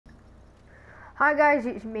Hi guys,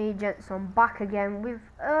 it's me, Gents. I'm back again with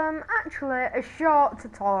actually a short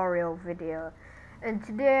tutorial video, and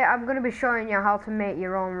today I'm going to be showing you how to make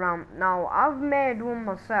your own ramp. Now I've made one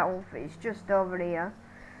myself, it's just over here,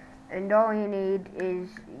 and all you need is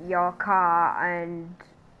your car and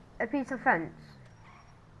a piece of fence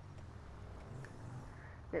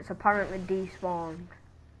that's apparently despawned.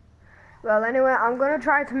 Well anyway, I'm going to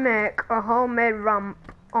try to make a homemade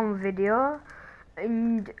ramp on video,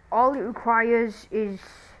 and all it requires is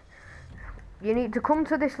you need to come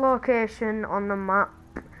to this location on the map,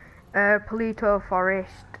 Palito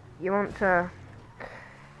Forest. You want to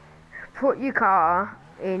put your car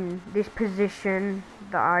in this position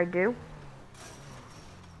that I do.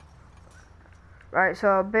 Right,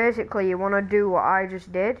 so basically you want to do what I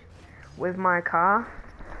just did with my car.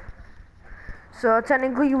 So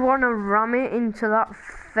technically you want to ram it into that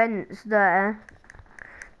fence there.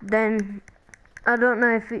 Then I don't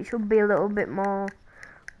know if it should be a little bit more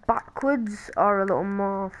backwards or a little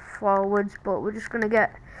more forwards, but we're just gonna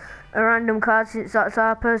get a random car since that's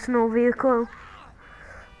our personal vehicle.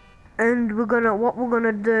 And what we're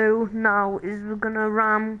gonna do now is we're gonna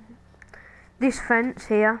ram this fence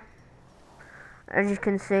here, as you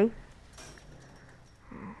can see,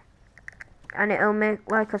 and it'll make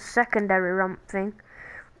like a secondary ramp thing,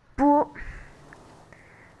 but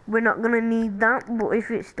we're not gonna need that. But if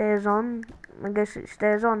it stays on, I guess it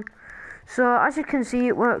stays on. So as you can see,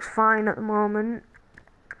 it works fine at the moment,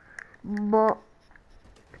 but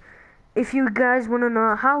if you guys want to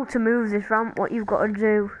know how to move this ramp, what you've got to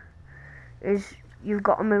do is you've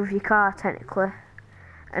got to move your car technically.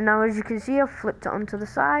 And now as you can see, I've flipped it onto the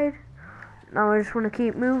side. Now I just want to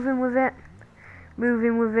keep moving with it,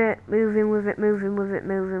 moving with it, moving with it, moving with it,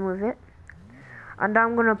 moving with it, and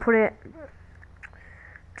I'm going to put it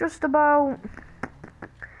just about,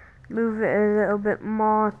 move it a little bit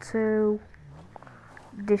more to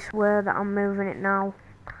this way that I'm moving it now.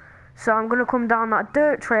 So I'm going to come down that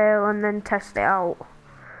dirt trail and then test it out.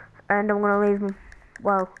 And I'm going to leave,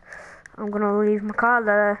 I'm going to leave my car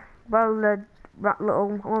there. Well, the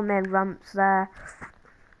little homemade ramps there.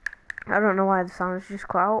 I don't know why the sound's just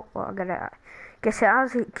cut out, but I get it.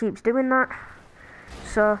 Guess it keeps doing that.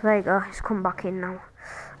 So there you go, it's come back in now.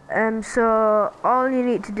 So all you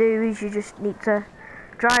need to do is you just need to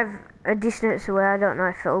drive a distance away. I don't know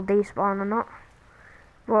if it'll despawn or not,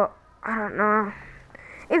 but I don't know.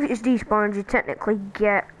 If it's despawned, you technically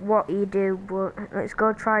get what you do, but let's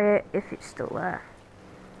go try it if it's still there.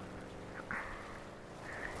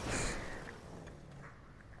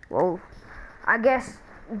 Well, I guess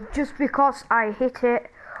just because I hit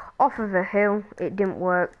it off of a hill, it didn't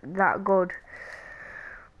work that good.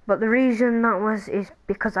 But the reason that was is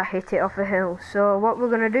because I hit it off a hill. So what we're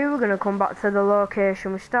going to do, we're going to come back to the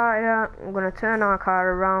location we started at. We're going to turn our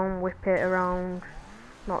car around, whip it around.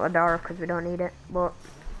 Not the door because we don't need it, but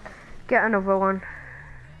get another one.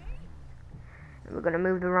 And we're going to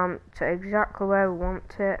move the ramp to exactly where we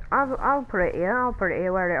want it. I'll put it here. I'll put it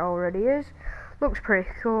here where it already is. Looks pretty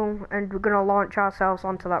cool. And we're going to launch ourselves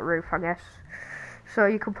onto that roof, I guess. So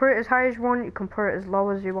you can put it as high as you want. You can put it as low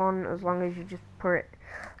as you want, as long as you just put it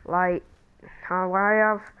like how I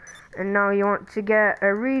have. And now you want to get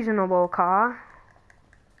a reasonable car,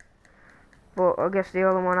 but I guess the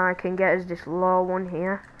other one I can get is this low one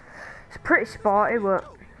here. It's pretty sporty,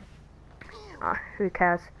 but who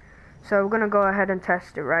cares. So we're gonna go ahead and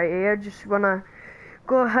test it right here. Just wanna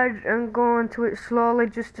go ahead and go into it slowly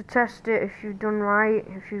just to test it, if you've done right,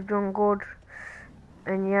 if you've done good.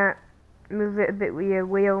 And yeah, move it a bit with your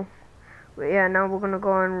wheel. But yeah, now we're gonna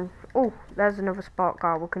go and, oh, there's another sport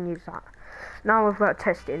car, we can use that. Now we've got to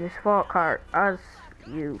test it in the sport car, as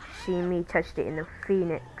you see me test it in the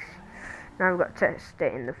Phoenix. Now we've got to test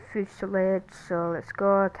it in the Fuselage, so let's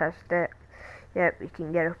go test it. Yep, you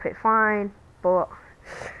can get up it fine, but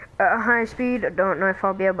at a high speed, I don't know if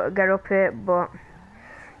I'll be able to get up it, but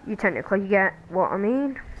you technically get what I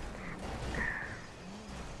mean.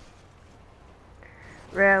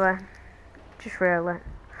 Really, just really.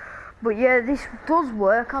 But yeah, this does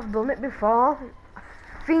work. I've done it before.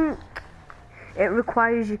 I think it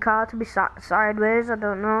requires your car to be sat sideways. I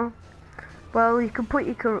don't know. Well, you can put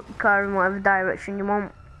your car in whatever direction you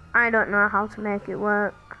want. I don't know how to make it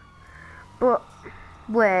work. But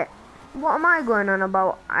wait, what am I going on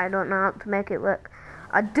about? I don't know how to make it work.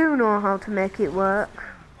 I do know how to make it work.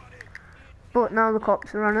 But now the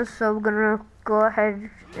cops are on us, so we're gonna go ahead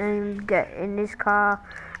and get in this car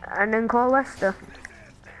and then call Lester.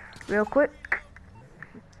 Real quick.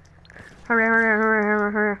 Hurry, hurry, hurry,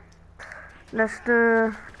 hurry, hurry.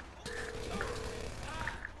 Lester.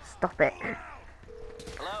 Stop it.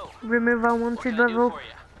 Hello. Remove unwanted level.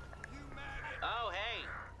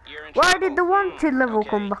 Why did the wanted level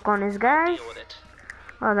come back on us, guys?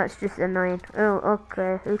 Oh, that's just annoying. Oh,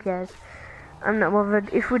 okay, who cares? I'm not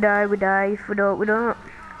bothered. If we die, we die. If we don't, we don't.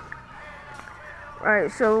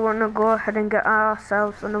 Right, so we want to go ahead and get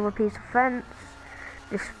ourselves another piece of fence.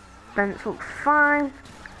 This fence looks fine.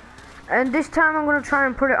 And this time I'm going to try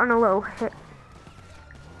and put it on a little hit.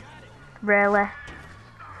 Really?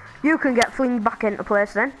 You can get flinged back into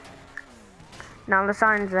place then. Now the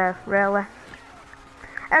sign's there, really.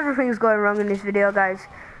 Everything's going wrong in this video, guys.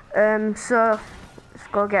 So let's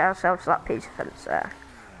go get ourselves that piece of fence there.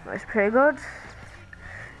 That's pretty good.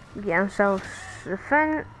 Get ourselves the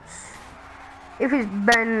fence. If it's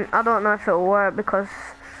bent, I don't know if it'll work because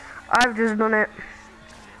I've just done it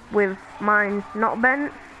with mine not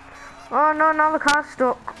bent. Oh no, now the car's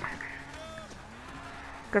stuck.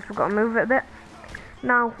 Guess we've got to move it a bit.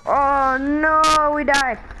 Now, oh no, we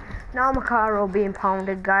died. Now my car will be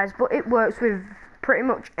impounded, guys, but it works with pretty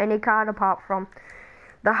much any car apart from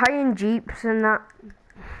the high-end Jeeps and that.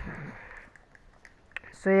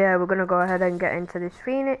 So yeah, we're gonna go ahead and get into this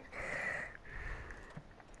Phoenix.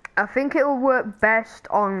 I think it will work best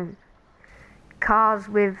on cars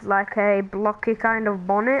with like a blocky kind of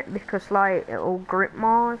bonnet because like it'll grip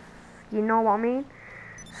more, if you know what I mean.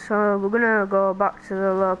 So we're gonna go back to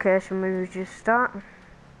the location we just start.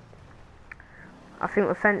 I think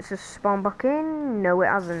the fence has spawned back in. No, it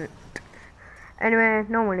hasn't. Anyway,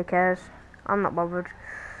 no one really cares. I'm not bothered.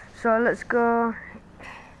 So let's go.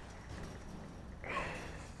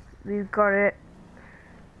 We've got it.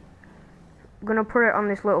 I'm gonna put it on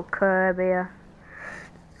this little curb here,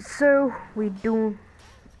 so we do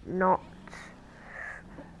not,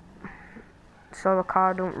 so the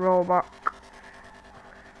car don't roll back.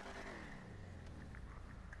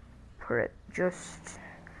 Put it just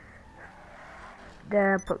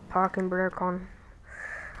there. Put parking brake on,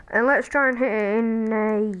 and let's try and hit it in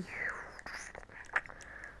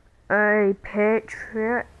a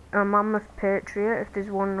Patriot, a Mammoth Patriot, if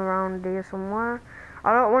there's one around here somewhere.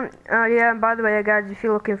 I don't want, yeah, and by the way guys, if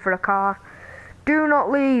you're looking for a car, do not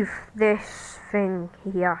leave this thing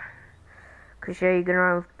here, because yeah, you're going to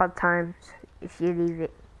have bad times if you leave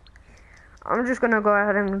it. I'm just going to go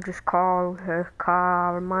ahead and just call her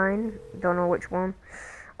car mine. Don't know which one.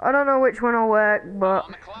 I don't know which one will work, but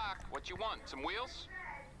on the clock. What you want? Some wheels?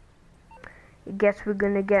 I guess we're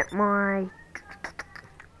going to get my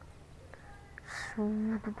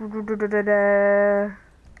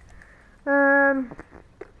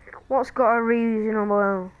what's got a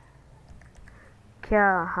reasonable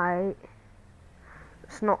car height?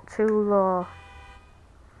 It's not too low.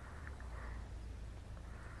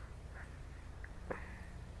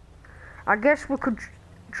 I guess we could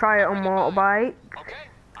try it on motorbike. Okay,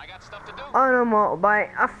 I got stuff to do. On a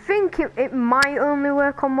motorbike. I think it might only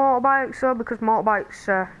work on motorbikes though, because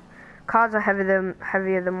motorbikes, cars are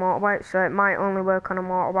heavier than motorbikes, so it might only work on a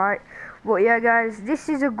motorbike. But yeah guys, this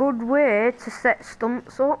is a good way to set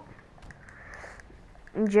stunts up.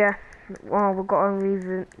 And yeah, well, we've got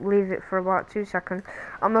to leave it for about 2 seconds.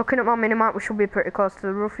 I'm looking at my minimap, we should be pretty close to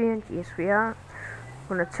the ruffian. Yes we are. I'm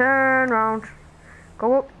gonna turn round,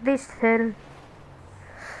 go up this hill,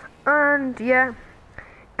 and yeah.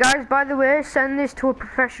 Guys, by the way, send this to a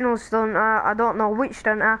professional stunter. I don't know which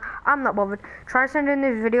stunter, I'm not bothered. Try sending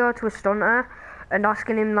this video to a stunter and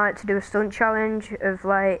asking him like to do a stunt challenge of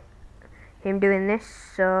like him doing this.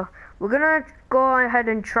 So we're gonna go ahead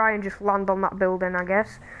and try and just land on that building, I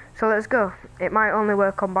guess. So let's go. It might only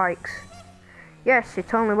work on bikes. Yes,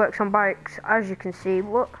 it only works on bikes, as you can see.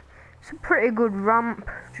 Look, it's a pretty good ramp.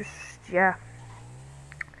 Just, yeah.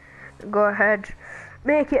 Go ahead,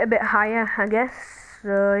 make it a bit higher, I guess.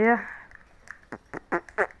 So yeah.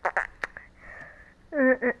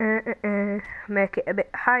 Make it a bit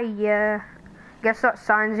higher. Guess that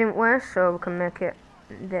sign isn't worse, so we can make it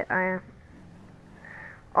a bit higher.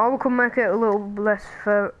 Or we can make it a little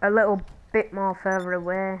bit more further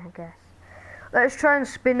away, I guess. Let's try and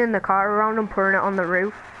spinning the car around and putting it on the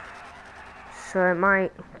roof. So it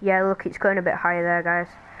might, yeah, look, it's going a bit higher there, guys.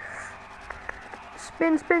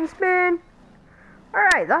 Spin, spin, spin.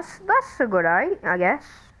 Alright, that's a good height, I guess.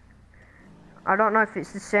 I don't know if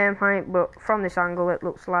it's the same height, but from this angle it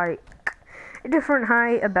looks like a different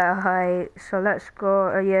height, a better height. So let's go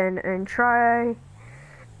again and try.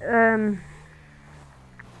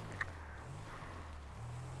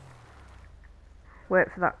 Wait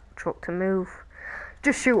for that truck to move.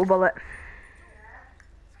 Just shoot a bullet.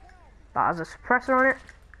 That has a suppressor on it.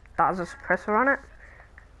 That has a suppressor on it.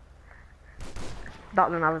 That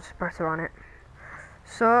doesn't have a suppressor on it.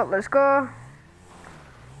 So let's go.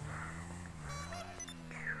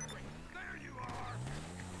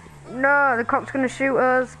 No, the cop's gonna shoot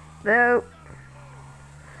us. No.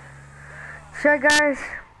 So guys,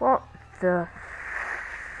 what the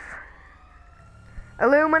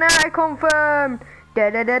Illuminati confirmed. Da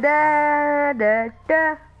da da da da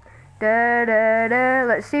da da da da.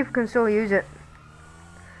 Let's see if we can still use it.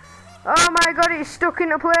 Oh my god, it's stuck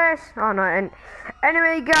into place. Oh no, and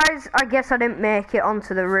anyway guys, I guess I didn't make it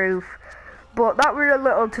onto the roof, but that was a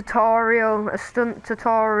little tutorial, a stunt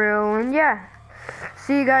tutorial, and yeah,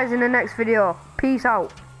 see you guys in the next video. Peace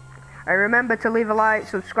out. And remember to leave a like,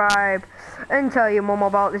 subscribe, and tell your mum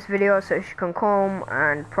about this video so she can come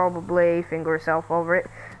and probably finger herself over it.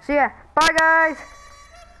 So yeah, bye guys.